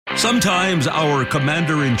Sometimes our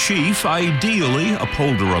commander-in-chief, ideally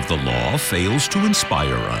upholder of the law, fails to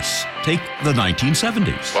inspire us. Take the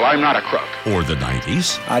 1970s. Well, I'm not a crook. Or the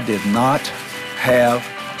 90s. I did not have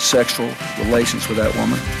sexual relations with that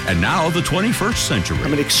woman. And now the 21st century.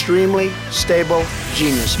 I'm an extremely stable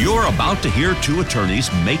genius. You're about to hear two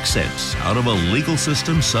attorneys make sense out of a legal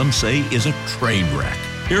system some say is a train wreck.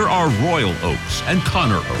 Here are Royal Oakes and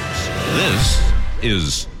Connor Oakes. This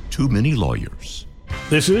is Too Many Lawyers.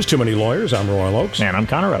 This is Too Many Lawyers. I'm Royal Oakes. And I'm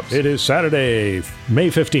Connor Oakes. It is Saturday, May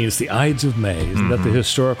 15th. It's the Ides of May. Isn't that the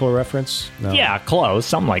historical reference? No. Yeah, close.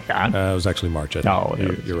 Something like that. It was actually March, I think. Oh,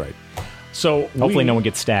 You're right. So hopefully no one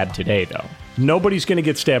gets stabbed today, though. Nobody's going to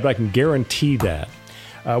get stabbed. I can guarantee that.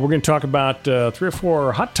 We're going to talk about 3 or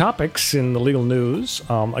 4 hot topics in the legal news.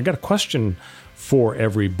 I got a question for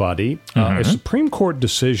everybody. A Supreme Court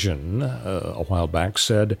decision a while back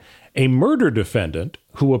said a murder defendant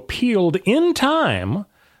who appealed in time,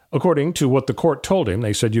 according to what the court told him,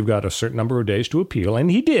 they said you've got a certain number of days to appeal, and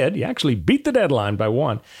he did. He actually beat the deadline by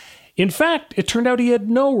 1. In fact, it turned out he had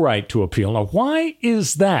no right to appeal. Now, why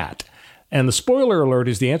is that? And the spoiler alert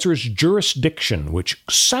is the answer is jurisdiction, which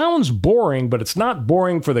sounds boring, but it's not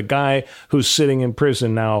boring for the guy who's sitting in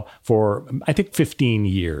prison now for, I think, 15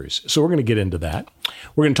 years. So we're going to get into that.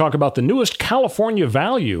 We're going to talk about the newest California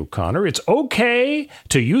value, Connor. It's okay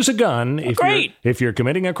to use a gun if you're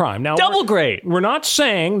committing a crime. Now, double great. We're not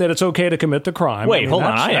saying that it's okay to commit the crime. Wait, hold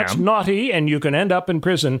on, That's naughty, and you can end up in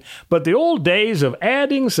prison. But the old days of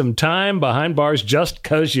adding some time behind bars just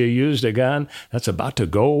because you used a gun, that's about to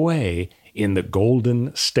go away in the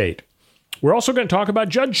Golden State. We're also going to talk about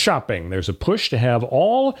judge shopping. There's a push to have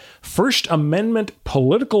all First Amendment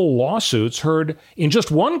political lawsuits heard in just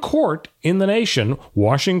one court in the nation,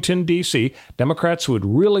 Washington, D.C. Democrats would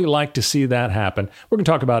really like to see that happen. We're going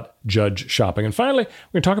to talk about judge shopping. And finally,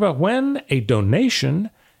 we're going to talk about when a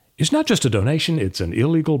donation is not just a donation, it's an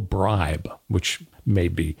illegal bribe, which may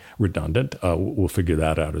be redundant. We'll figure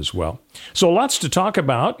that out as well. So lots to talk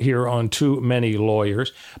about here on Too Many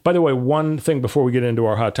Lawyers. By the way, one thing before we get into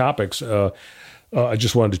our hot topics, I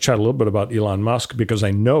just wanted to chat a little bit about Elon Musk because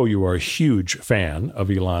I know you are a huge fan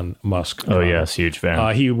of Elon Musk. Oh, yes, huge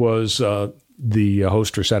fan. He was the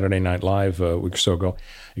host for Saturday Night Live a week or so ago,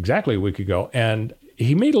 exactly a week ago, and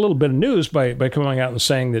he made a little bit of news by coming out and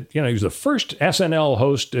saying that, he was the first SNL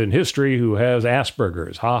host in history who has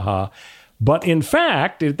Asperger's. Ha ha. But in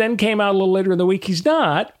fact, it then came out a little later in the week he's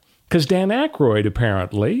not, because Dan Aykroyd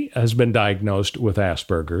apparently has been diagnosed with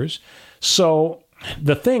Asperger's. So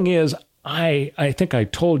the thing is, I think I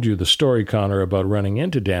told you the story, Connor, about running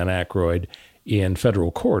into Dan Aykroyd in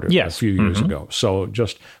federal court a few years ago. So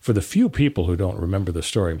just for the few people who don't remember the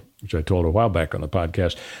story, which I told a while back on the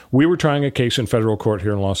podcast, we were trying a case in federal court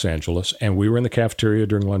here in Los Angeles, and we were in the cafeteria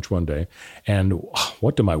during lunch one day, and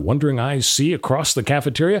what do my wondering eyes see across the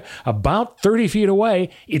cafeteria? About 30 feet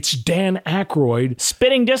away, it's Dan Aykroyd.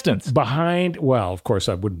 Spitting distance. Behind, well, of course,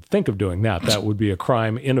 I wouldn't think of doing that. That would be a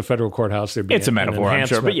crime in a federal courthouse. It's a metaphor, I'm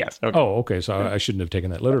sure, but yes. Okay. Oh, okay, so I shouldn't have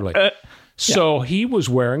taken that literally. So he was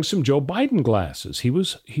wearing some Joe Biden glasses. He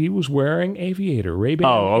was wearing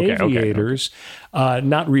Ray-Ban aviators,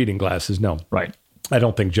 not reading glasses. No, right. I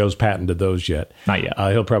don't think Joe's patented those yet. Not yet.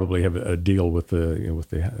 He'll probably have a deal with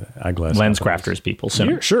the eyeglass lens crafters people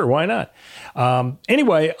soon. Sure, why not?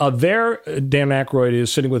 Anyway, there Dan Aykroyd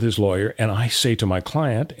is sitting with his lawyer, and I say to my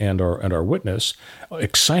client and our witness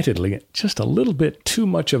excitedly, just a little bit too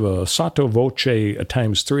much of a sotto voce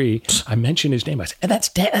times 3. I mention his name. I say, and that's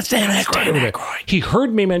Dan Aykroyd. He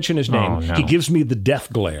heard me mention his name. Oh, no. He gives me the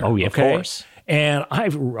death glare. Oh, yeah, okay? Of course. And I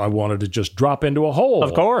wanted to just drop into a hole.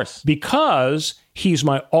 Of course. Because he's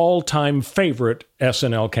my all-time favorite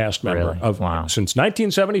SNL cast member. Really? Wow. Since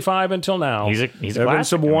 1975 until now. He's a there have been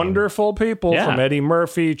some wonderful people from Eddie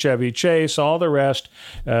Murphy, Chevy Chase, all the rest,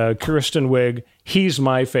 Kristen Wiig. He's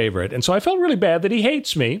my favorite. And so I felt really bad that he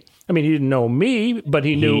hates me. I mean, he didn't know me, but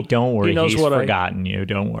he knew. Don't worry, he knows he's what forgotten you.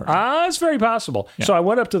 Don't worry. It's very possible. Yeah. So I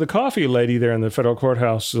went up to the coffee lady there in the federal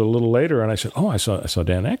courthouse a little later, and I said, I saw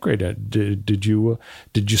Dan Aykroyd. Did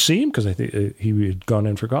you see him? Because I think he had gone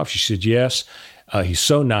in for coffee. She said, yes. He's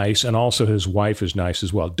so nice, and also his wife is nice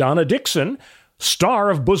as well. Donna Dixon, star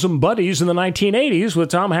of Bosom Buddies in the 1980s with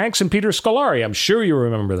Tom Hanks and Peter Scolari. I'm sure you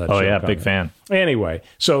remember that show. Oh, yeah, big fan. Anyway,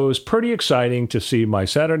 so it was pretty exciting to see my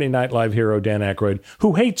Saturday Night Live hero, Dan Aykroyd,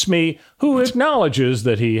 who hates me, who acknowledges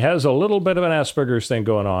that he has a little bit of an Asperger's thing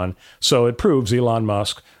going on. So it proves Elon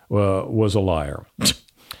Musk was a liar.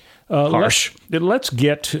 Harsh. Let's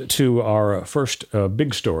get to our first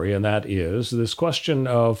big story, and that is this question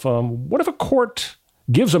of what if a court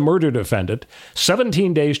gives a murder defendant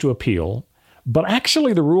 17 days to appeal, But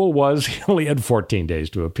actually, the rule was he only had 14 days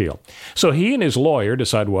to appeal. So he and his lawyer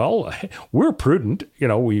decide, well, we're prudent.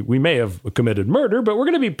 We may have committed murder, but we're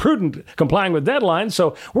going to be prudent complying with deadlines.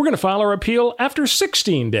 So we're going to file our appeal after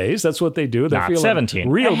 16 days. That's what they do. They're not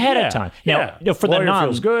 17. Ahead of time. Now, for the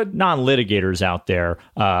non-litigators out there,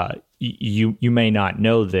 you may not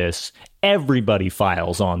know this. Everybody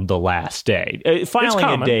files on the last day.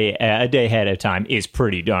 Filing a day ahead of time is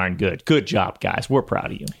pretty darn good. Good job, guys. We're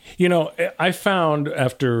proud of you. I found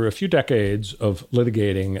after a few decades of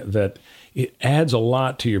litigating that it adds a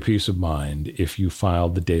lot to your peace of mind if you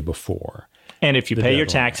filed the day before. And if you pay your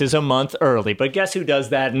taxes a month early. But guess who does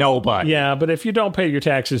that? Nobody. Yeah, but if you don't pay your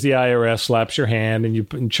taxes, the IRS slaps your hand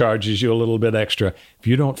and charges you a little bit extra. If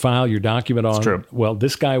you don't file your document on, true. Well,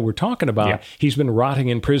 this guy we're talking about, he's been rotting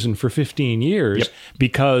in prison for 15 years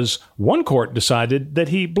because one court decided that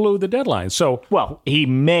he blew the deadline. So, well, he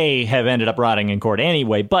may have ended up rotting in court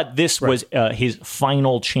anyway, but this was his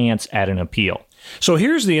final chance at an appeal. So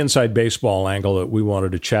here's the inside baseball angle that we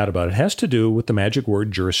wanted to chat about. It has to do with the magic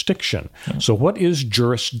word jurisdiction. So what is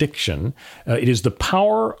jurisdiction? It is the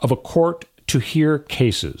power of a court to hear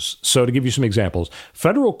cases. So to give you some examples,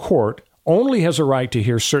 federal court only has a right to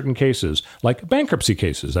hear certain cases, like bankruptcy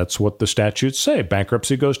cases. That's what the statutes say.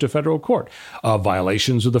 Bankruptcy goes to federal court.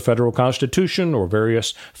 Violations of the federal constitution or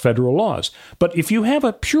various federal laws. But if you have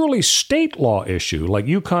a purely state law issue, like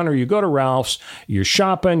you, Connor, you go to Ralph's, you're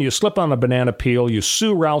shopping, you slip on a banana peel, you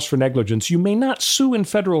sue Ralph's for negligence, you may not sue in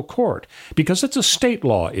federal court because it's a state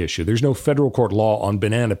law issue. There's no federal court law on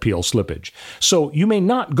banana peel slippage. So you may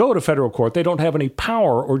not go to federal court. They don't have any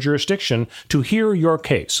power or jurisdiction to hear your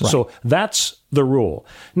case. Right. So that's the rule.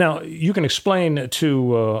 Now, you can explain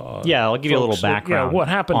to I'll give you a little background. What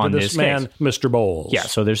happened to this man, case. Mr. Bowles? Yeah,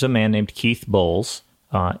 so there's a man named Keith Bowles,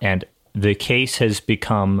 and the case has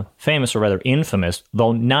become famous, or rather infamous,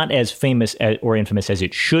 though not as famous or infamous as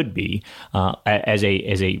it should be, as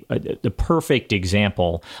the perfect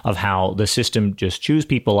example of how the system just chews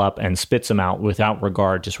people up and spits them out without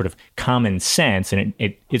regard to sort of common sense, and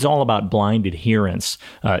it's all about blind adherence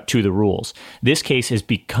to the rules. This case has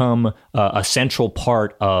become a central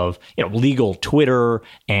part of legal Twitter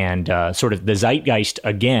and sort of the zeitgeist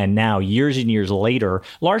again now, years and years later,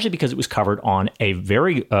 largely because it was covered on a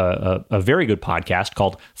very good podcast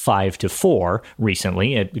called 5 to 4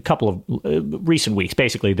 recently, a couple of recent weeks,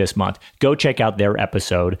 basically this month. Go check out their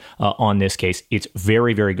episode on this case. It's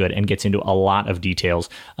very, very good and gets into a lot of details.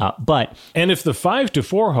 And if the 5 to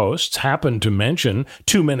 4 hosts happen to mention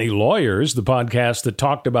Too Many Lawyers, the podcast that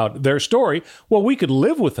talked about their story, well, we could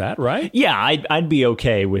live with that, right? Yeah, I'd be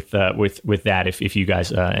okay with that if you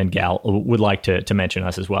guys and gal would like to mention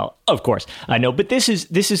us as well. Of course, I know, but this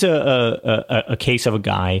is a case of a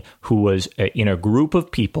guy who was in a group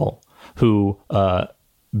of people who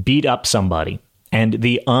beat up somebody, and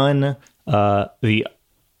it was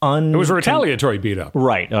a retaliatory beat up.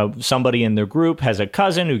 Right. Somebody in their group has a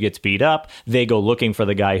cousin who gets beat up. They go looking for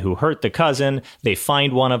the guy who hurt the cousin. They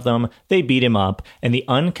find one of them. They beat him up. And the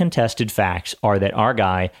uncontested facts are that our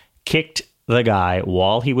guy kicked the guy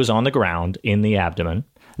while he was on the ground in the abdomen,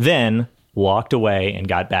 then walked away and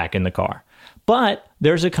got back in the car. But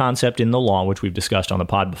there's a concept in the law, which we've discussed on the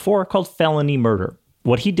pod before, called felony murder.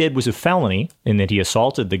 What he did was a felony in that he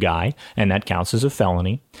assaulted the guy, and that counts as a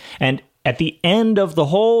felony. And at the end of the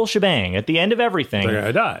whole shebang, at the end of everything,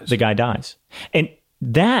 the guy dies. And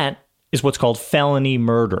that is what's called felony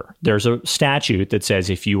murder. There's a statute that says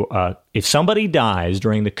if somebody dies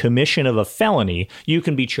during the commission of a felony, you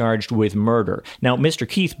can be charged with murder. Now, Mr.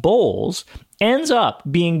 Keith Bowles ends up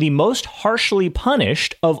being the most harshly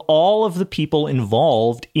punished of all of the people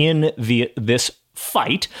involved in this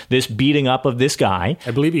fight, this beating up of this guy.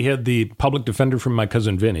 I believe he had the public defender from My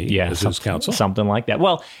Cousin Vinny as his counsel. Something like that.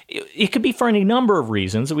 Well, it could be for any number of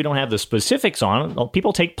reasons that we don't have the specifics on.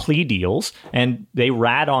 People take plea deals and they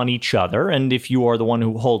rat on each other. And if you are the one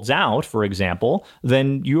who holds out, for example,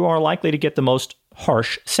 then you are likely to get the most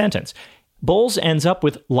harsh sentence. Bowles ends up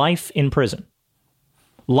with life in prison.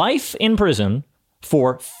 Life in prison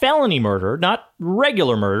for felony murder, not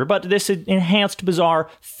regular murder, but this enhanced, bizarre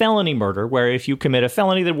felony murder, where if you commit a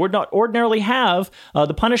felony that would not ordinarily have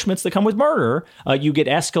the punishments that come with murder, you get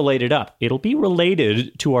escalated up. It'll be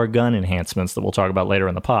related to our gun enhancements that we'll talk about later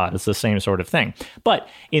in the pod. It's the same sort of thing. But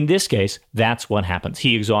in this case, that's what happens.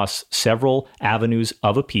 He exhausts several avenues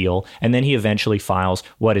of appeal, and then he eventually files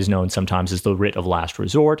what is known sometimes as the writ of last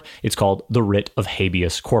resort. It's called the writ of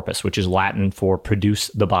habeas corpus, which is Latin for produce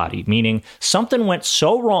the body, meaning something went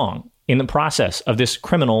so wrong in the process of this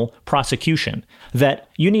criminal prosecution that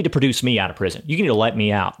you need to produce me out of prison. You need to let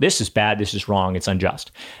me out. This is bad. This is wrong. It's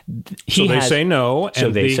unjust. So they say no.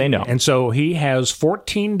 So they say no. And so he has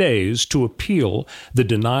 14 days to appeal the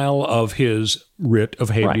denial of his writ of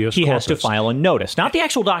habeas corpus. He has to file a notice, not the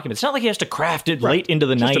actual document. It's not like he has to craft it late into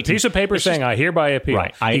the night. Just a piece of paper saying, I hereby appeal.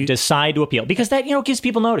 Right. I decide to appeal. Because that, gives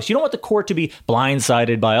people notice. You don't want the court to be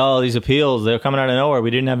blindsided by, these appeals. They're coming out of nowhere. We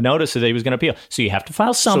didn't have notice that he was going to appeal. So you have to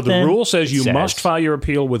file something. So the rule says you must file your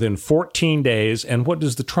appeal within 14 days. And what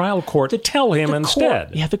does the trial court tell him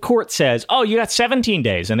instead? The court says, you got 17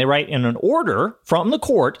 days. And they write in an order from the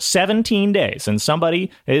court, 17 days. And somebody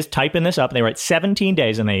is typing this up. And they write 17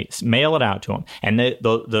 days and they mail it out to him. And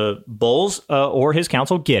the Bowles or his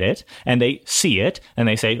counsel get it, and they see it, and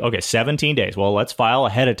they say, okay, 17 days. Well, let's file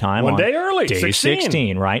ahead of time. One day early, day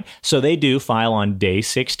 16, right? So they do file on day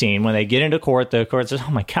 16. When they get into court, the court says,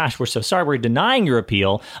 oh my gosh, we're so sorry. We're denying your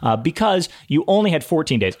appeal because you only had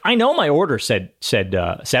 14 days. I know my order said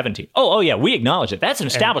 17. Oh, yeah, we acknowledge it. That's an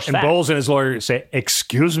established fact. And Bowles and his lawyer say,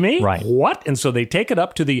 excuse me? Right. What? And so they take it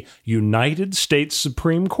up to the United States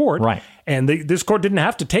Supreme Court. Right. And this court didn't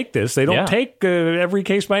have to take this. They don't take every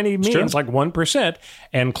case by any means, like 1%.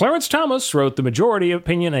 And Clarence Thomas wrote the majority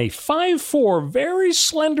opinion, a 5-4, very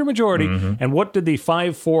slender majority. Mm-hmm. And what did the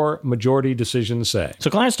 5-4 majority decision say?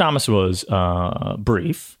 So Clarence Thomas was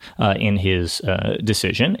brief in his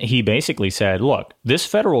decision. He basically said, look, this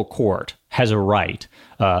federal court has a right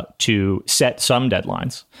to set some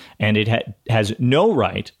deadlines, and it has no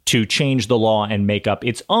right to change the law and make up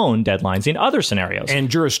its own deadlines in other scenarios. And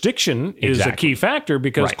jurisdiction is a key factor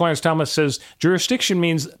because Clarence Thomas says jurisdiction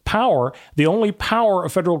means power. The only power a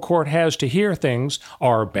federal court has to hear things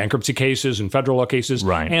are bankruptcy cases and federal law cases,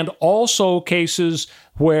 and also cases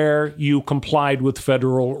where you complied with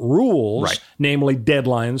federal rules, namely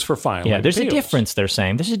deadlines for filing there's appeals. A difference, they're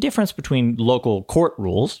saying. There's a difference between local court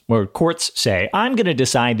rules, where courts say, I'm going to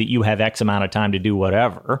decide that you have X amount of time to do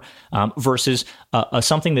whatever, versus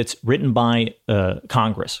something that's written by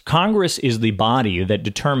Congress. Congress is the body that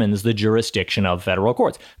determines the jurisdiction of federal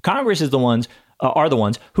courts. Congress is are the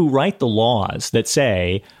ones who write the laws that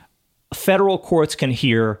say federal courts can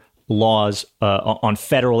hear laws on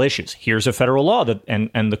federal issues. Here's a federal law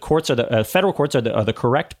and the courts are federal courts are the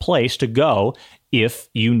correct place to go if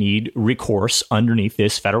you need recourse underneath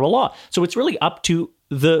this federal law. So it's really up to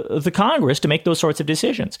the Congress to make those sorts of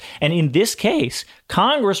decisions. And in this case,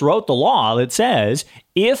 Congress wrote the law that says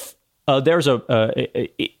if there's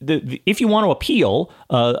if you want to appeal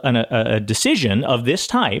a decision of this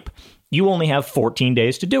type, you only have 14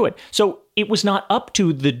 days to do it. So it was not up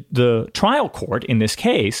to the trial court in this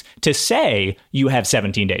case to say you have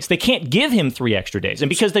 17 days. They can't give him 3 extra days. And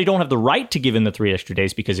because they don't have the right to give him the 3 extra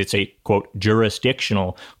days because it's a, quote,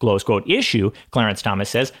 jurisdictional, close quote, issue, Clarence Thomas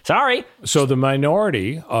says, sorry. So the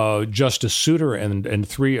minority, Justice Souter and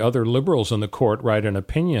 3 other liberals in the court write an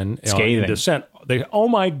opinion in dissent. They, oh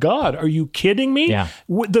my God, are you kidding me? Yeah.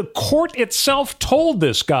 The court itself told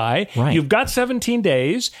this guy, you've got 17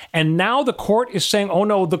 days, and now the court is saying, oh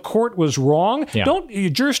no, the court was wrong. Yeah.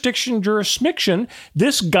 Jurisdiction.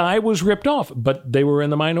 This guy was ripped off, but they were in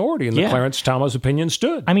the minority, and the Clarence Thomas opinion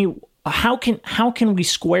stood. I mean, how can we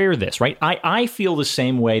square this, right? I feel the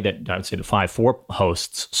same way that I would say the 5-4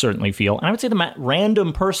 hosts certainly feel, and I would say the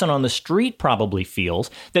random person on the street probably feels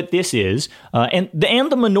that this is, and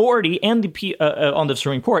the minority and the on the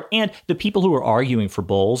Supreme Court and the people who are arguing for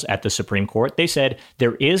Bowles at the Supreme Court, they said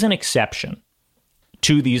there is an exception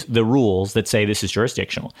to the rules that say this is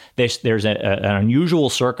jurisdictional. There's an unusual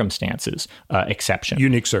circumstances exception.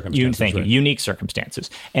 Unique circumstances. Thank you. Unique circumstances.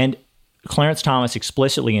 And Clarence Thomas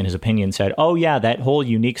explicitly in his opinion said, oh yeah, that whole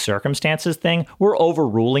unique circumstances thing, we're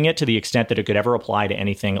overruling it to the extent that it could ever apply to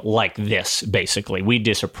anything like this, basically. We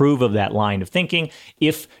disapprove of that line of thinking.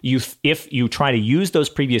 If you try to use those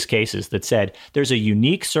previous cases that said there's a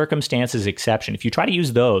unique circumstances exception, if you try to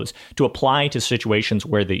use those to apply to situations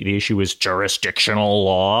where the issue is jurisdictional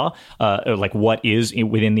law, like what is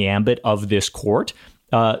within the ambit of this court,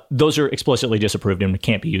 those are explicitly disapproved and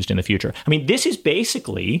can't be used in the future. I mean, this is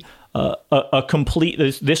basically a complete,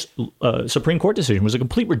 this Supreme Court decision was a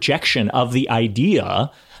complete rejection of the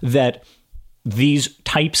idea that these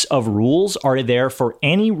types of rules are there for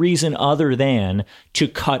any reason other than to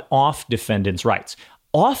cut off defendants' rights.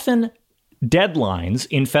 Often deadlines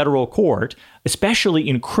in federal court, especially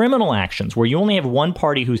in criminal actions where you only have one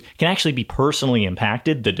party who can actually be personally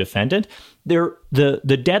impacted, the defendant, the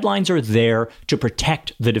deadlines are there to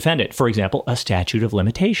protect the defendant. For example, a statute of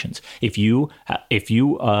limitations. If you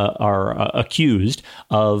are accused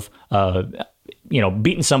of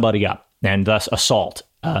beating somebody up and thus assault,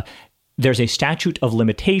 there's a statute of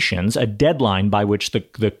limitations, a deadline by which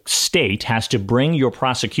the state has to bring your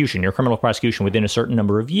prosecution, your criminal prosecution, within a certain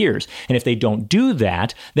number of years. And if they don't do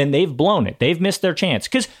that, then they've blown it. They've missed their chance.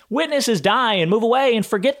 Because witnesses die and move away and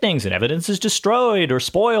forget things, and evidence is destroyed or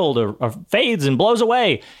spoiled or fades and blows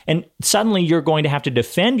away. And suddenly you're going to have to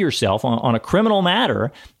defend yourself on a criminal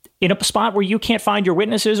matter in a spot where you can't find your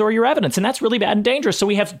witnesses or your evidence. And that's really bad and dangerous. So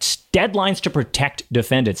we have deadlines to protect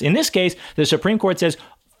defendants. In this case, the Supreme Court says,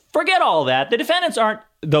 forget all that. The defendants aren't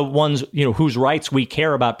the ones, whose rights we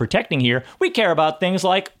care about protecting here. We care about things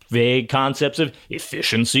like vague concepts of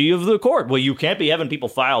efficiency of the court. Well, you can't be having people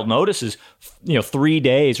file notices, 3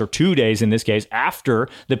 days or 2 days in this case after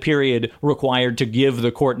the period required to give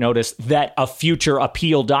the court notice that a future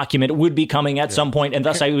appeal document would be coming at some point, and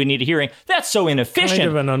thus we need a hearing. That's so inefficient. Kind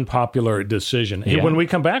of an unpopular decision. Yeah. When we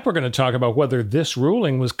come back, we're going to talk about whether this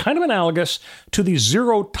ruling was kind of analogous to the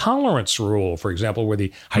zero tolerance rule, for example, where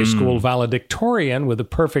the high school valedictorian with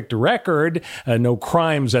a perfect record, no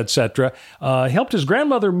crimes, etc., helped his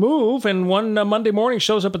grandmother move, and one Monday morning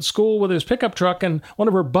shows up at school with his pickup truck, and one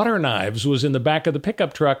of her butter knives was in the back of the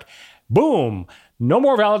pickup truck. Boom! No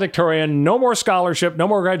more valedictorian, no more scholarship, no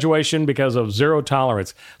more graduation because of zero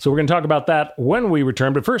tolerance. So we're going to talk about that when we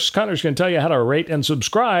return. But first, Connor's going to tell you how to rate and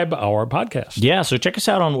subscribe our podcast. Yeah, so check us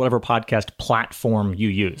out on whatever podcast platform you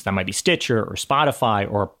use. That might be Stitcher or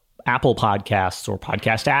Spotify or Apple Podcasts or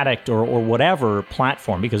Podcast Addict or whatever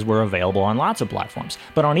platform, because we're available on lots of platforms.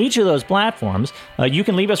 But on each of those platforms, you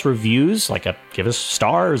can leave us reviews, give us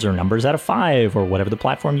stars or numbers out of 5 or whatever the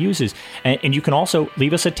platform uses. And you can also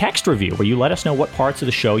leave us a text review where you let us know what parts of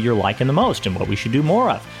the show you're liking the most and what we should do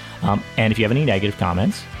more of. And if you have any negative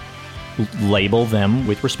comments, label them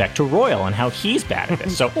with respect to Royal and how he's bad at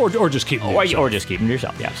this. So, or just keep them to yourself. Or just keep them to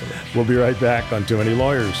yourself. Yeah, absolutely. We'll be right back on Too Many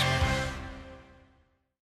Lawyers.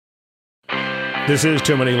 This is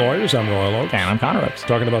Too Many Lawyers. I'm Royal Oakes. And I'm Connor Oakes.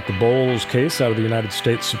 Talking about the Bowles case out of the United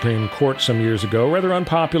States Supreme Court some years ago. Rather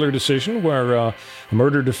unpopular decision where a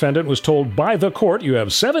murder defendant was told by the court, you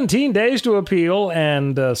have 17 days to appeal.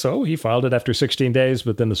 And so he filed it after 16 days.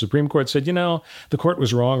 But then the Supreme Court said, the court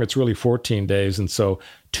was wrong. It's really 14 days. And so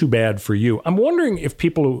too bad for you. I'm wondering if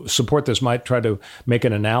people who support this might try to make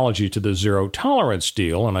an analogy to the zero tolerance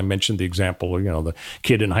deal. And I mentioned the example of, the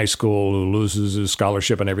kid in high school who loses his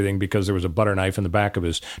scholarship and everything because there was a butter knife in the back of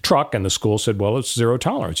his truck. And the school said, well, it's zero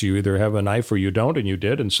tolerance. You either have a knife or you don't, and you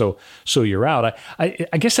did. And so you're out. I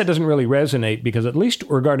guess that doesn't really resonate because at least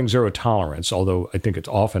regarding zero tolerance, although I think it's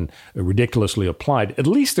often ridiculously applied, at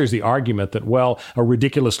least there's the argument that, well, a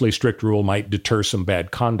ridiculously strict rule might deter some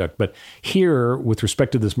bad conduct. But here, with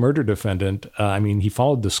respect to this murder defendant, he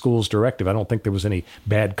followed the school's directive. I don't think there was any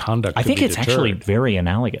bad conduct. I think it's actually very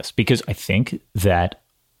analogous because I think that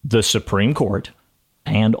the Supreme Court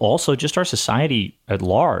and also just our society at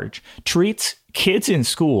large treats kids in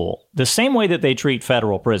school the same way that they treat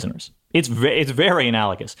federal prisoners. It's very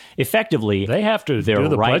analogous. Effectively, they have to do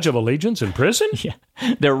the Pledge of Allegiance in prison? Yeah.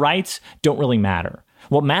 Their rights don't really matter.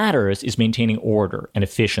 What matters is maintaining order and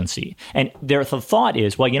efficiency. And the thought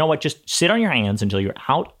is, well, you know what? Just sit on your hands until you're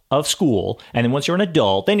out of school. And then once you're an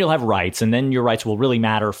adult, then you'll have rights. And then your rights will really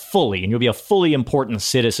matter fully. And you'll be a fully important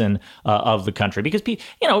citizen of the country. Because,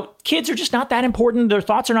 kids are just not that important. Their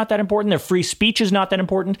thoughts are not that important. Their free speech is not that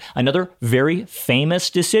important. Another very famous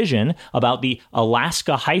decision about the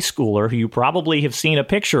Alaska high schooler, who you probably have seen a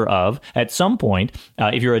picture of at some point,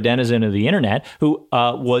 if you're a denizen of the internet, who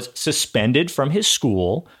was suspended from his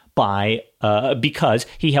school because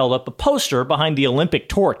he held up a poster behind the Olympic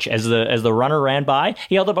torch as the runner ran by.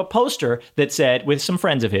 He held up a poster that said, with some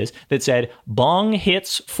friends of his, that said, "Bong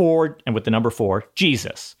hits for," and with the number 4,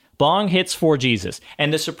 Jesus. Bong hits for Jesus.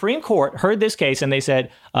 And the Supreme Court heard this case and they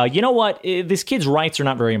said, you know what? This kid's rights are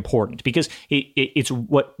not very important because it's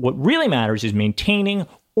what really matters is maintaining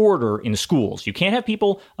order in schools. You can't have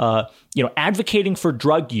people, advocating for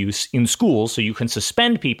drug use in schools, so you can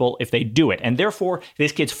suspend people if they do it. And therefore,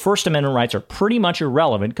 this kid's First Amendment rights are pretty much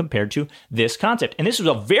irrelevant compared to this concept. And this was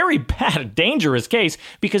a very bad, dangerous case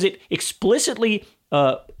because it explicitly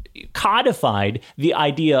codified the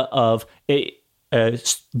idea of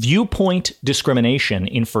viewpoint discrimination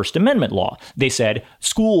in First Amendment law. They said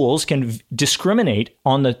schools can discriminate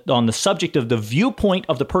on the subject of the viewpoint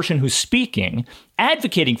of the person who's speaking,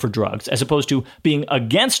 advocating for drugs, as opposed to being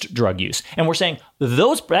against drug use. And we're saying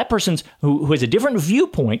that person's who has a different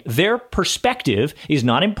viewpoint, their perspective is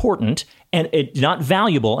not important and it's not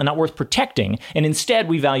valuable and not worth protecting. And instead,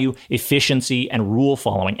 we value efficiency and rule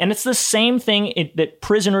following. And it's the same thing that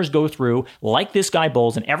prisoners go through, like this guy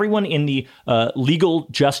Bowles and everyone in the legal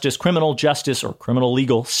justice, criminal justice, or criminal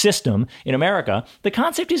legal system in America. The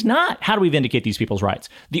concept is not, how do we vindicate these people's rights?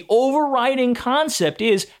 The overriding concept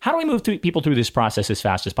is, how do we move people through this process as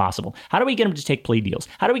fast as possible? How do we get them to take plea deals?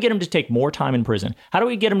 How do we get them to take more time in prison? How do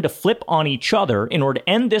we get them to flip on each other in order to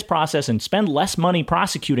end this process and spend less money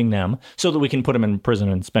prosecuting them so that we can put them in prison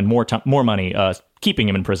and spend more money keeping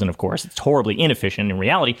him in prison, of course. It's horribly inefficient in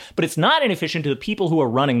reality, but it's not inefficient to the people who are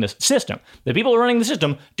running the system. The people who are running the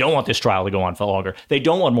system don't want this trial to go on for longer. They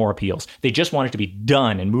don't want more appeals. They just want it to be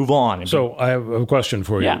done and move on. So I have a question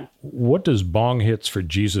for you. Yeah. What does bong hits for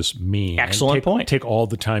Jesus mean? Excellent point. Take all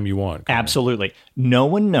the time you want. Absolutely. No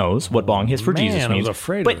one knows what bong hits for Jesus means. I was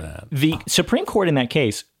afraid of that. The Supreme Court in that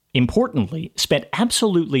case, importantly, spent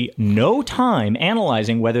absolutely no time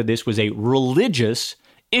analyzing whether this was a religious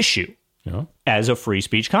issue. Yeah. As a free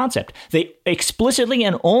speech concept. They explicitly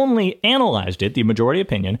and only analyzed it, the majority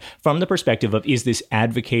opinion, from the perspective of, is this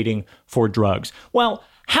advocating for drugs? Well,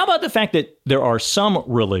 how about the fact that there are some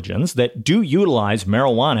religions that do utilize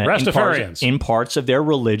marijuana in parts of their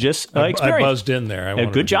religious experience? I buzzed in there.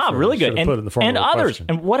 Good job. Really good. And others. Question.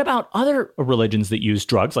 And what about other religions that use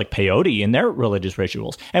drugs, like peyote in their religious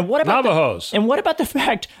rituals? And what about Navajos? And what about the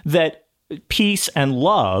fact that peace and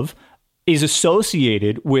love is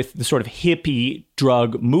associated with the sort of hippie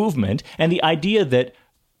drug movement and the idea that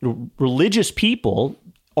religious people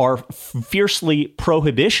are fiercely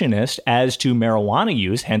prohibitionist as to marijuana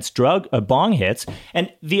use, hence bong hits, and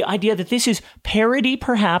the idea that this is parody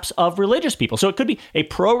perhaps of religious people. So it could be a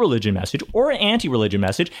pro-religion message or an anti-religion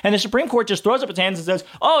message, and the Supreme Court just throws up its hands and says,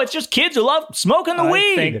 oh, it's just kids who love smoking the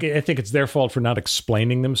weed. I think it's their fault for not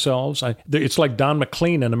explaining themselves. It's like Don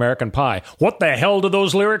McLean in American Pie. What the hell do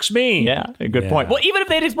those lyrics mean? Yeah, a good point. Well, even if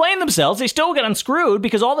they'd explain themselves, they still get unscrewed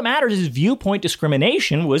because all that matters is viewpoint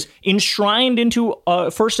discrimination was enshrined into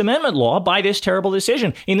First Amendment law by this terrible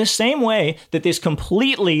decision. In the same way that this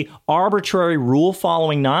completely arbitrary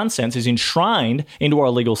rule-following nonsense is enshrined into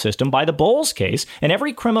our legal system by the Bowles case, and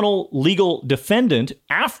every criminal legal defendant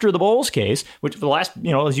after the Bowles case, which for the last,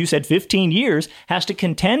 as you said, 15 years, has to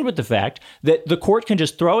contend with the fact that the court can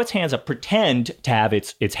just throw its hands up, pretend to have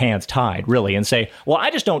its hands tied, really, and say, well,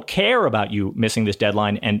 I just don't care about you missing this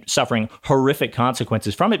deadline and suffering horrific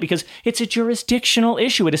consequences from it because it's a jurisdictional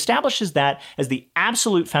issue. It establishes that as the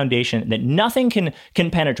absolute foundation that nothing can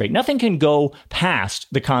penetrate, nothing can go past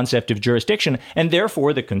the concept of jurisdiction, and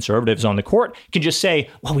therefore the conservatives on the court can just say,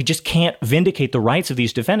 well, we just can't vindicate the rights of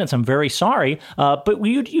these defendants. I'm very sorry, but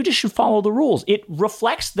you just should follow the rules. It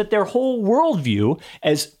reflects that their whole worldview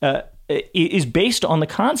is based on the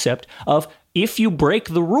concept of if you break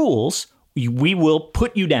the rules, we will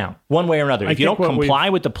put you down one way or another. If you don't comply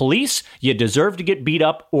with the police, you deserve to get beat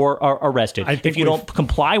up or arrested. If you don't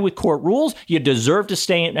comply with court rules, you deserve to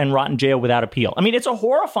stay and rot in jail without appeal. I mean, it's a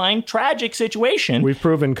horrifying, tragic situation. We've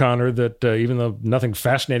proven, Connor, that even though nothing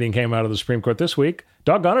fascinating came out of the Supreme Court this week,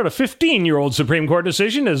 doggone it, a 15-year-old Supreme Court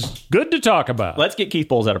decision is good to talk about. Let's get Keith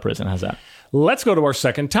Bowles out of prison. How's that? Let's go to our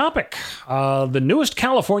second topic. The newest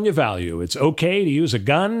California value. It's okay to use a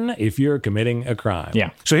gun if you're committing a crime. Yeah.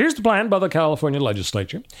 So here's the plan by the California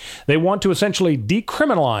legislature. They want to essentially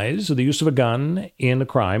decriminalize the use of a gun in a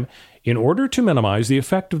crime in order to minimize the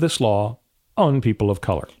effect of this law on people of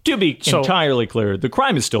color. To be entirely clear, the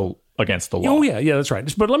crime is still against the law. Oh, yeah, that's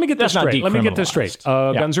right. But let me get this straight.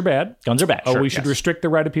 Guns are bad. Guns are bad. We should restrict the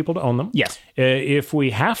right of people to own them. Yes. If we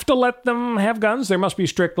have to let them have guns, there must be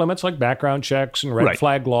strict limits like background checks and red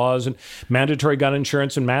flag laws and mandatory gun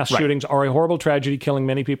insurance, and mass shootings are a horrible tragedy, killing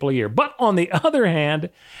many people a year. But on the other hand,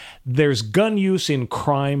 there's gun use in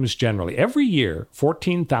crimes generally. Every year,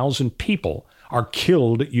 14,000 people are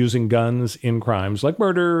killed using guns in crimes like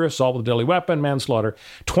murder, assault with a deadly weapon, manslaughter.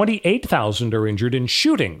 28,000 are injured in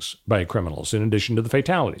shootings by criminals, in addition to the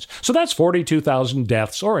fatalities. So that's 42,000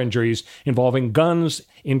 deaths or injuries involving guns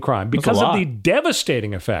in crime because of the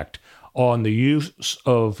devastating effect on the use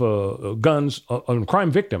of guns on crime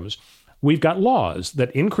victims. We've got laws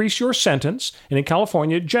that increase your sentence. And in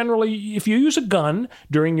California, generally, if you use a gun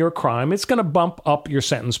during your crime, it's going to bump up your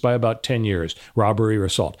sentence by about 10 years, robbery or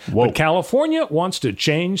assault. Whoa. But California wants to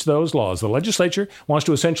change those laws. The legislature wants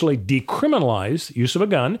to essentially decriminalize use of a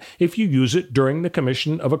gun if you use it during the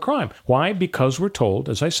commission of a crime. Why? Because we're told,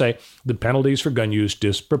 as I say, the penalties for gun use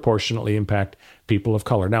disproportionately impact people of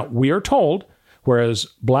color. Now, we are told, whereas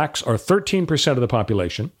blacks are 13% of the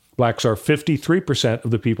population, blacks are 53%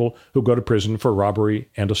 of the people who go to prison for robbery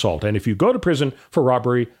and assault. And if you go to prison for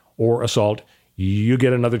robbery or assault, you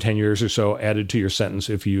get another 10 years or so added to your sentence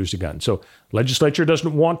if you used a gun. So legislature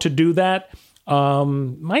doesn't want to do that.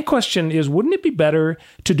 My question is, wouldn't it be better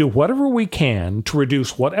to do whatever we can to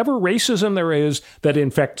reduce whatever racism there is that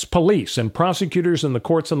infects police and prosecutors and the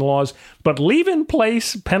courts and the laws, but leave in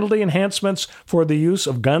place penalty enhancements for the use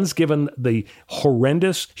of guns given the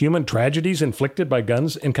horrendous human tragedies inflicted by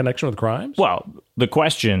guns in connection with crimes? Well, the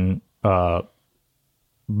question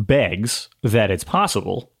begs that it's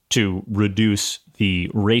possible to reduce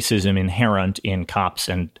the racism inherent in cops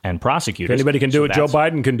and prosecutors. If anybody can do it, Joe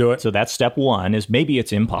Biden can do it. So that's step one, is maybe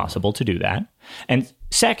it's impossible to do that. And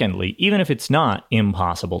secondly, even if it's not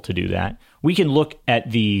impossible to do that, we can look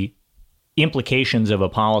at the implications of a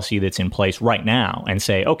policy that's in place right now and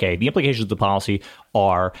say, okay, the implications of the policy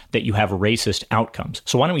are that you have racist outcomes.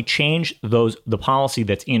 So why don't we change the policy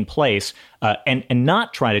that's in place and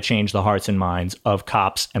not try to change the hearts and minds of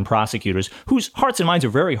cops and prosecutors, whose hearts and minds are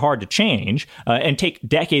very hard to change and take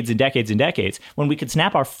decades and decades and decades, when we could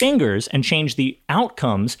snap our fingers and change the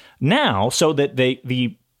outcomes now so that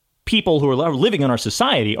the people who are living in our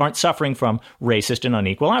society aren't suffering from racist and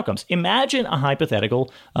unequal outcomes. Imagine a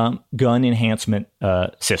hypothetical gun enhancement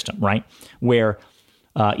system, right? Where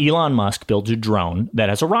Elon Musk builds a drone that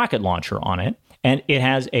has a rocket launcher on it, and it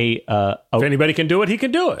has if anybody can do it, he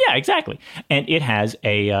can do it. Yeah, exactly. And it has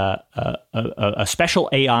a special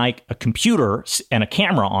AI, a computer and a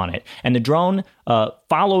camera on it. And the drone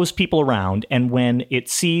follows people around. And when it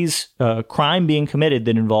sees crime being committed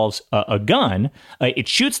that involves a gun, it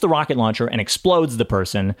shoots the rocket launcher and explodes the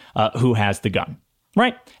person who has the gun.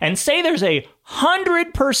 Right? And say there's a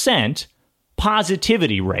 100%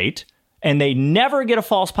 positivity rate, and they never get a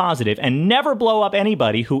false positive and never blow up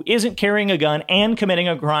anybody who isn't carrying a gun and committing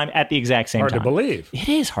a crime at the exact same time. Hard to believe. It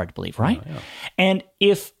is hard to believe, right? Yeah. And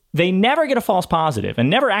if they never get a false positive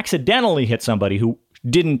and never accidentally hit somebody who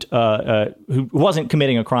who wasn't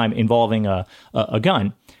committing a crime involving a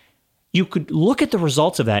gun, you could look at the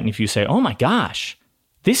results of that, and if you say, oh my gosh,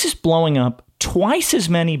 this is blowing up twice as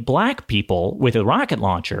many black people with a rocket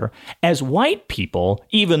launcher as white people,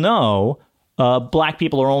 even though black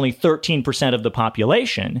people are only 13% of the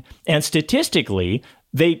population. And statistically,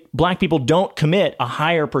 black people don't commit a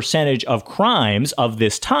higher percentage of crimes of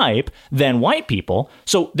this type than white people.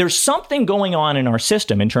 So there's something going on in our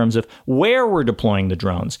system in terms of where we're deploying the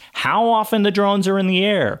drones, how often the drones are in the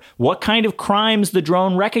air, what kind of crimes the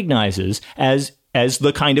drone recognizes as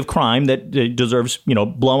the kind of crime that deserves,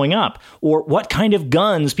 blowing up, or what kind of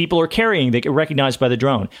guns people are carrying that get recognized by the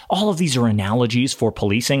drone. All of these are analogies for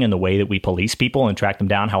policing and the way that we police people and track them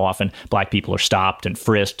down, how often black people are stopped and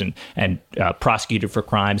frisked and prosecuted for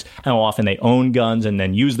crimes, how often they own guns and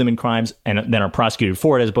then use them in crimes and then are prosecuted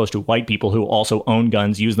for it, as opposed to white people who also own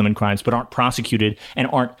guns, use them in crimes, but aren't prosecuted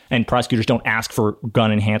and prosecutors don't ask for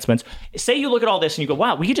gun enhancements. Say you look at all this and you go,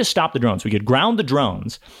 wow, we could just stop the drones. We could ground the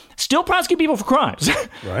drones, still prosecute people for crimes.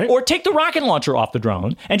 Right. Or take the rocket launcher off the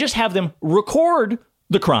drone and just have them record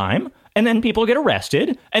the crime, and then people get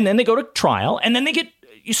arrested, and then they go to trial, and then they get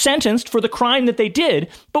sentenced for the crime that they did.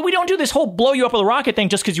 But we don't do this whole blow you up with a rocket thing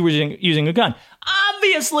just because you were using a gun.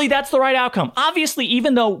 Obviously, that's the right outcome. Obviously,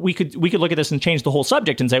 even though we could look at this and change the whole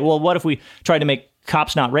subject and say, well, what if we tried to make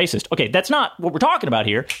cops not racist? Okay, that's not what we're talking about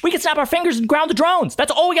here. We can snap our fingers and ground the drones.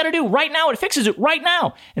 That's all we got to do right now. It fixes it right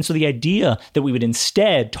now. And so the idea that we would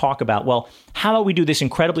instead talk about, well, how about we do this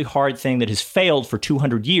incredibly hard thing that has failed for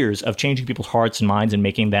 200 years of changing people's hearts and minds and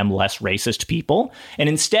making them less racist people, and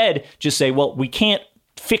instead just say, well, we can't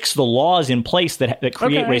fix the laws in place that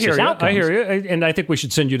create racist outcomes. I hear you. And I think we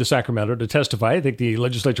should send you to Sacramento to testify. I think the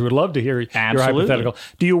legislature would love to hear your hypothetical.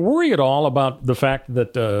 Do you worry at all about the fact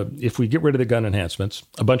that if we get rid of the gun enhancements,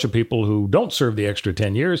 a bunch of people who don't serve the extra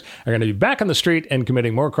 10 years are going to be back on the street and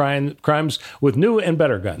committing more crimes with new and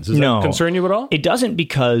better guns? Does that concern you at all? It doesn't,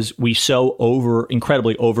 because we so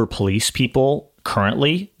incredibly over-police people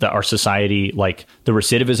currently, that our society, like the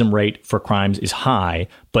recidivism rate for crimes is high,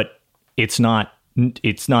 but it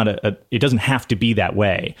doesn't have to be that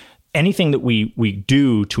way. Anything that we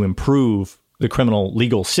do to improve the criminal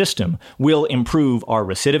legal system will improve our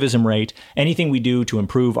recidivism rate. Anything we do to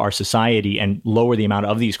improve our society and lower the amount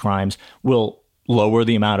of these crimes will lower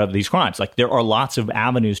the amount of these crimes. Like, there are lots of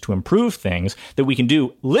avenues to improve things that we can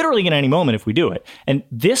do literally in any moment if we do it. And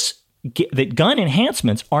that gun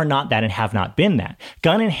enhancements are not that and have not been that.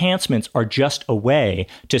 Gun enhancements are just a way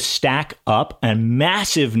to stack up a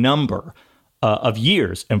massive number of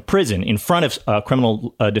years in prison in front of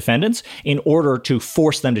criminal defendants in order to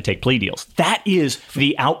force them to take plea deals. That is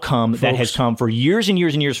the outcome that has come for years and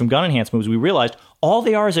years and years from gun enhancement. We realized all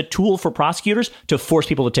they are is a tool for prosecutors to force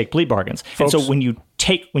people to take plea bargains. And so when you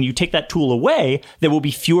take that tool away, there will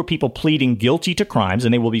be fewer people pleading guilty to crimes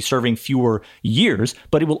and they will be serving fewer years,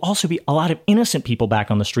 but it will also be a lot of innocent people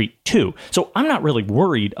back on the street too. So I'm not really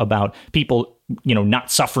worried about people,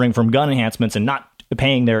 not suffering from gun enhancements and not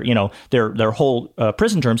paying their whole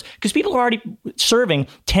prison terms, because people are already serving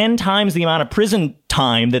 10 times the amount of prison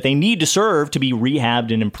time that they need to serve to be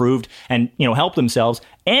rehabbed and improved and help themselves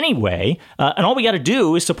anyway. And all we got to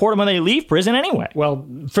do is support them when they leave prison anyway. Well,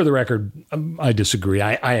 for the record, I disagree.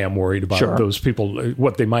 I am worried about those people,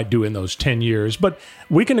 what they might do in those 10 years. But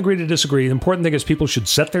we can agree to disagree. The important thing is people should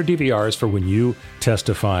set their DVRs for when you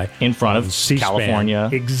testify in front of C-SPAN. California.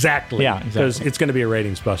 Exactly. Yeah, exactly. Because it's going to be a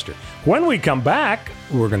ratings buster. When we come back,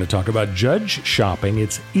 we're going to talk about judge shopping.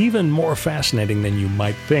 It's even more fascinating than you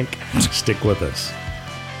might think. Stick with us.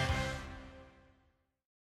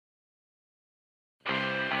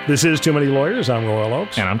 This is Too Many Lawyers. I'm Royal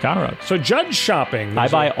Oakes. And I'm Connor Oakes. So judge shopping. I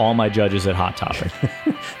buy all my judges at Hot Topic.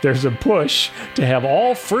 There's a push to have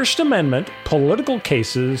all First Amendment political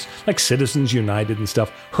cases, like Citizens United and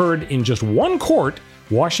stuff, heard in just one court,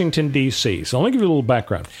 Washington, D.C. So let me give you a little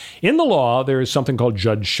background. In the law, there is something called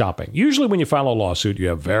judge shopping. Usually when you file a lawsuit, you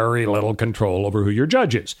have very little control over who your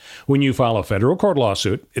judge is. When you file a federal court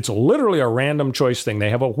lawsuit, it's literally a random choice thing. They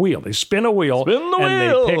have a wheel. They spin a wheel, and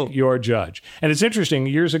they pick your judge. And it's interesting.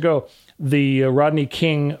 Years ago, the Rodney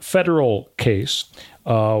King federal case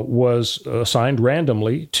was assigned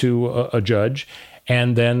randomly to a judge.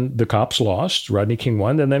 And then the cops lost. Rodney King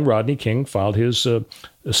won. And then Rodney King filed his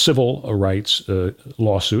civil rights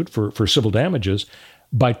lawsuit for civil damages.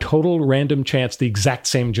 By total random chance, the exact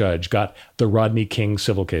same judge got the Rodney King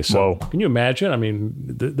civil case. So can you imagine? I mean,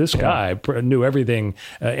 this guy knew everything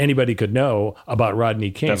anybody could know about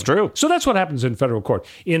Rodney King. That's true. So that's what happens in federal court.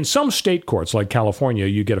 In some state courts, like California,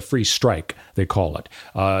 you get a free strike, they call it.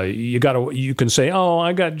 You can say,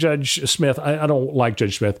 I got Judge Smith. I don't like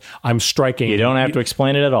Judge Smith. I'm striking. You don't have to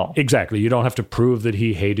explain it at all. Exactly. You don't have to prove that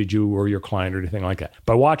he hated you or your client or anything like that.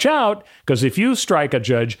 But watch out, because if you strike a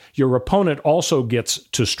judge, your opponent also gets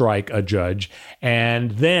to strike a judge, and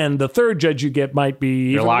then the third judge you get might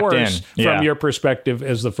be even worse from your perspective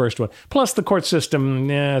as the first one. Plus, the court system,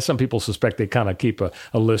 some people suspect they kind of keep a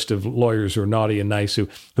list of lawyers who are naughty and nice who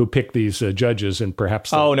pick these judges, and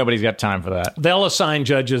perhaps nobody's got time for that. They'll assign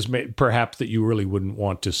judges perhaps that you really wouldn't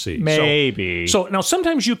want to see. Maybe. So now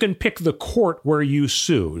sometimes you can pick the court where you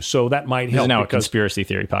sue, so that might help. This is now a conspiracy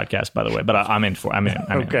theory podcast, by the way, but I'm in.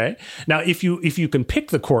 Okay. Now, if you can pick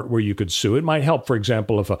the court where you could sue, it might help. For example,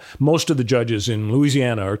 if most of the judges in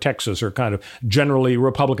Louisiana or Texas are kind of generally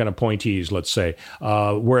Republican appointees, let's say,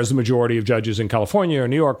 whereas the majority of judges in California or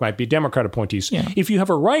New York might be Democrat appointees. Yeah. If you have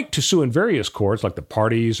a right to sue in various courts, like the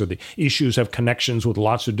parties or the issues have connections with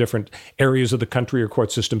lots of different areas of the country or court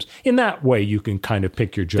systems, in that way you can kind of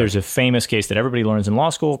pick your judge. There's a famous case that everybody learns in law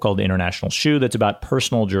school called the International Shoe that's about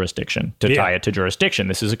personal jurisdiction. To tie it to jurisdiction,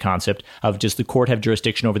 this is a concept of, does the court have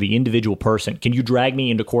jurisdiction over the individual person? Can you drag me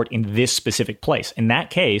into court in this specific place? In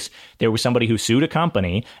that case, there was somebody who sued a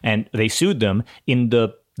company, and they sued them in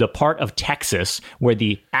the part of Texas where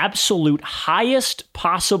the absolute highest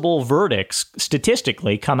possible verdicts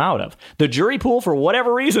statistically come out of. The jury pool, for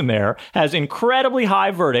whatever reason there, has incredibly high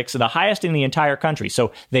verdicts, the highest in the entire country.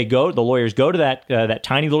 So the lawyers go to that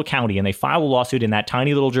tiny little county and they file a lawsuit in that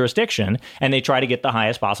tiny little jurisdiction, and they try to get the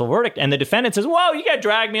highest possible verdict. And the defendant says, whoa, you got to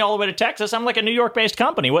drag me all the way to Texas. I'm like a New York-based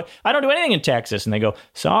company. I don't do anything in Texas. And they go,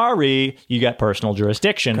 sorry, you got personal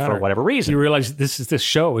jurisdiction for whatever reason. You realize this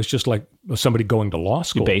show is just like somebody going to law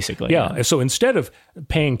school. Basically. Yeah. So instead of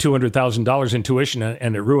paying $200,000 in tuition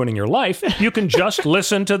and it ruining your life, you can just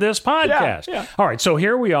listen to this podcast. Yeah. All right. So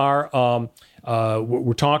here we are.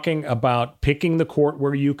 We're talking about picking the court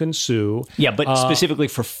where you can sue. Yeah, but specifically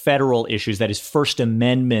for federal issues, that is First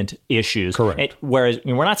Amendment issues. Correct. Whereas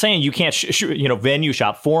we're not saying you can't venue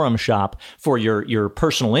shop, forum shop for your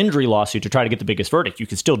personal injury lawsuit to try to get the biggest verdict. You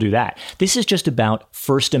can still do that. This is just about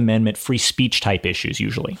First Amendment free speech type issues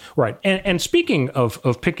usually. Right. And speaking of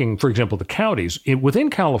picking, for example, the counties,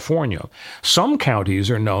 within California, some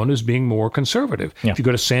counties are known as being more conservative. Yeah. If you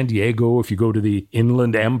go to San Diego, if you go to the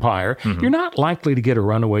Inland Empire, you're not not likely to get a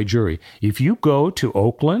runaway jury. If you go to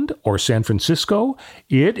Oakland or San Francisco,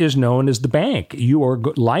 it is known as the bank. You are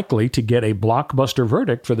likely to get a blockbuster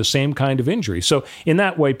verdict for the same kind of injury. So in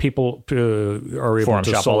that way, people are able to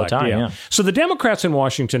select all the time. Yeah. So the Democrats in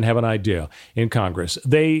Washington have an idea in Congress.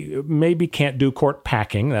 They maybe can't do court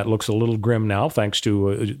packing. That looks a little grim now, thanks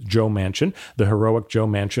to Joe Manchin, the heroic Joe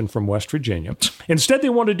Manchin from West Virginia. Instead, they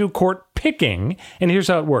want to do court picking. And here's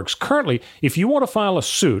how it works. Currently, if you want to file a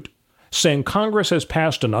suit saying Congress has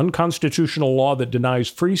passed an unconstitutional law that denies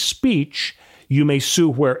free speech, you may sue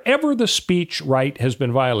wherever the speech right has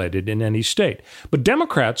been violated in any state. But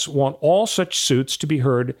Democrats want all such suits to be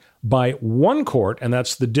heard by one court, and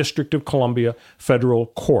that's the District of Columbia Federal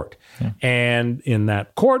Court. Yeah. And in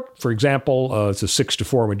that court, for example, it's a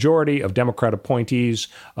 6-4 majority of Democrat appointees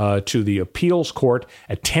to the appeals court,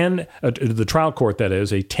 the trial court, that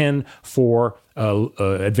is, a 10-4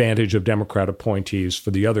 advantage of Democrat appointees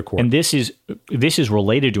for the other court. And this is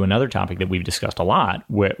related to another topic that we've discussed a lot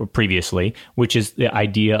previously, which is the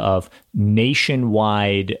idea of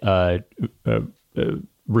nationwide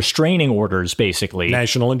restraining orders, basically.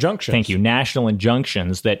 National injunctions. Thank you. National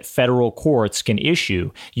injunctions that federal courts can issue.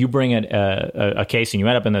 You bring a case and you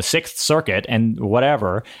end up in the Sixth Circuit and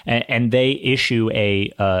whatever, and they issue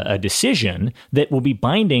a decision that will be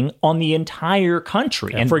binding on the entire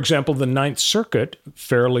country. And for example, the Ninth Circuit,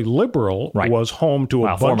 fairly liberal, was home to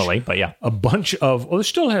a bunch of, well, it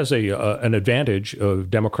still has an advantage of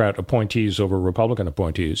Democrat appointees over Republican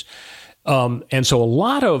appointees. And so a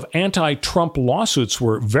lot of anti-Trump lawsuits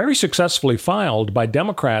were very successfully filed by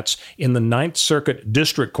Democrats in the Ninth Circuit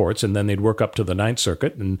district courts, and then they'd work up to the Ninth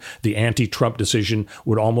Circuit, and the anti-Trump decision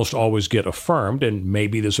would almost always get affirmed, and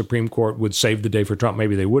maybe the Supreme Court would save the day for Trump,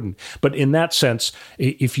 maybe they wouldn't. But in that sense,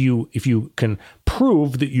 if you can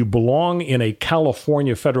prove that you belong in a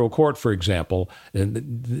California federal court, for example,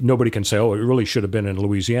 and nobody can say, oh, it really should have been in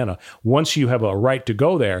Louisiana. Once you have a right to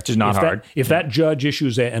go there, it's not hard. If that judge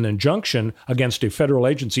issues an injunction against a federal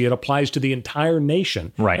agency, it applies to the entire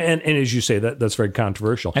nation. Right. And as you say, that's very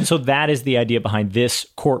controversial. And so that is the idea behind this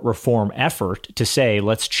court reform effort, to say,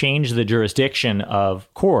 let's change the jurisdiction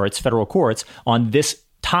of courts, federal courts, on this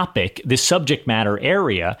topic, this subject matter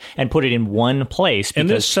area, and put it in one place,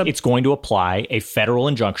 because it's going to apply a federal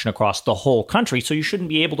injunction across the whole country, so you shouldn't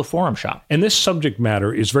be able to forum shop. And this subject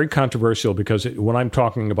matter is very controversial because when I'm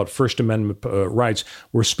talking about First Amendment rights,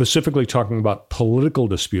 we're specifically talking about political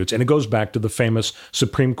disputes, and it goes back to the famous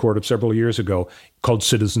Supreme Court of several years ago called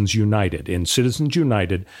Citizens United. In Citizens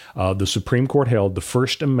United, the Supreme Court held the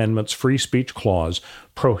First Amendment's free speech clause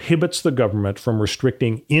prohibits the government from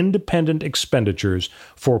restricting independent expenditures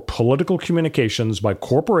for political communications by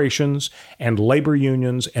corporations and labor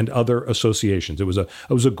unions and other associations. It was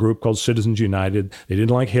a group called Citizens United. They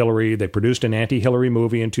didn't like Hillary. They produced an anti-Hillary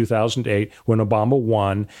movie in 2008 when Obama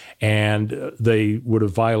won, and they would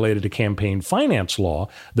have violated a campaign finance law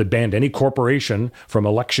that banned any corporation from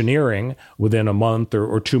electioneering within a month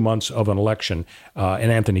or 2 months of an election.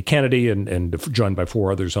 And Anthony Kennedy, and joined by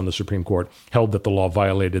 4 others on the Supreme Court, held that the law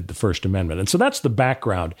violated the First Amendment. And so that's the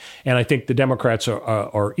background. And I think the Democrats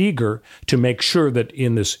are eager to make sure that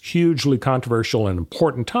in this hugely controversial and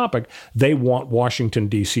important topic, they want Washington,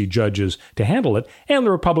 D.C. judges to handle it. And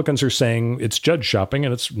the Republicans are saying it's judge shopping,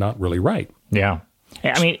 and it's not really right. Yeah.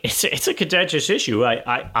 I mean, it's a contentious issue.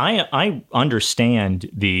 I understand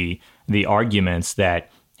the arguments that,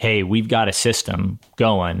 hey, we've got a system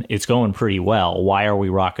going. It's going pretty well. Why are we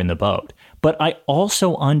rocking the boat? But I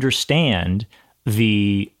also understand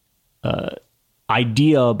the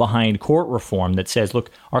idea behind court reform that says, look,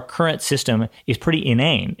 our current system is pretty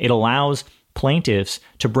inane. It allows plaintiffs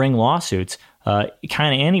to bring lawsuits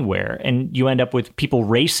kind of anywhere, and you end up with people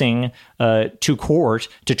racing to court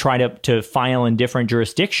to try to file in different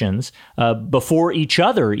jurisdictions before each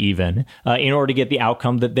other, even in order to get the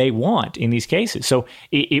outcome that they want in these cases. So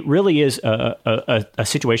it really is a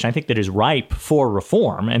situation, I think, that is ripe for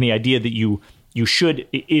reform, and the idea that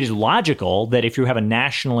it is logical that if you have a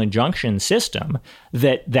national injunction system,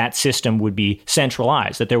 that system would be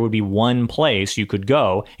centralized, that there would be one place you could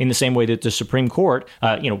go, in the same way that the Supreme Court,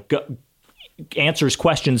 answers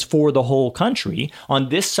questions for the whole country on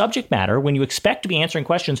this subject matter, when you expect to be answering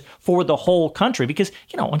questions for the whole country. Because,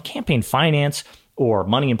 on campaign finance or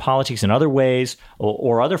money in politics in other ways,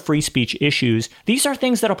 or other free speech issues, these are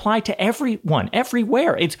things that apply to everyone,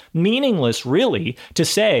 everywhere. It's meaningless, really, to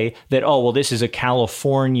say that, oh, well, this is a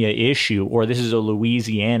California issue or this is a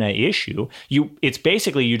Louisiana issue. It's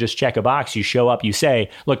basically you just check a box, you show up, you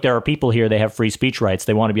say, look, there are people here, they have free speech rights,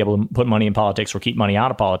 they want to be able to put money in politics or keep money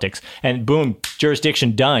out of politics, and boom,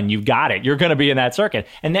 jurisdiction done, you've got it. You're going to be in that circuit.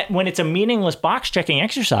 And that when it's a meaningless box-checking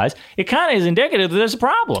exercise, it kind of is indicative that there's a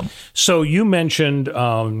problem. So you mentioned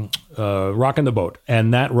Rockin' the Boat,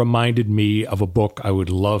 and that reminded me of a book I would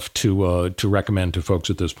love to recommend to folks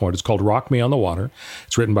at this point. It's called Rock Me on the Water.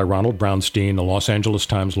 It's written by Ronald Brownstein, a Los Angeles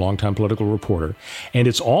Times longtime political reporter, and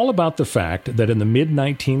it's all about the fact that in the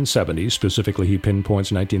mid-1970s, specifically he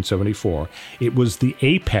pinpoints 1974, it was the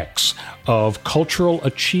apex of cultural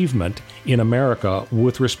achievement in America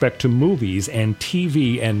with respect to movies and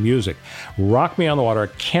TV and music. Rock Me on the Water. I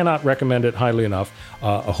cannot recommend it highly enough.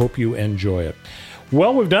 I hope you enjoy it.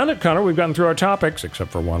 Well, we've done it, Connor. We've gotten through our topics,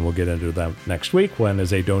 except for one. We'll get into that next week. When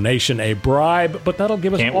is a donation a bribe? But that'll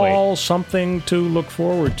give us all something to look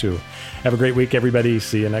forward to. Have a great week, everybody.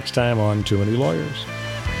 See you next time on Too Many Lawyers.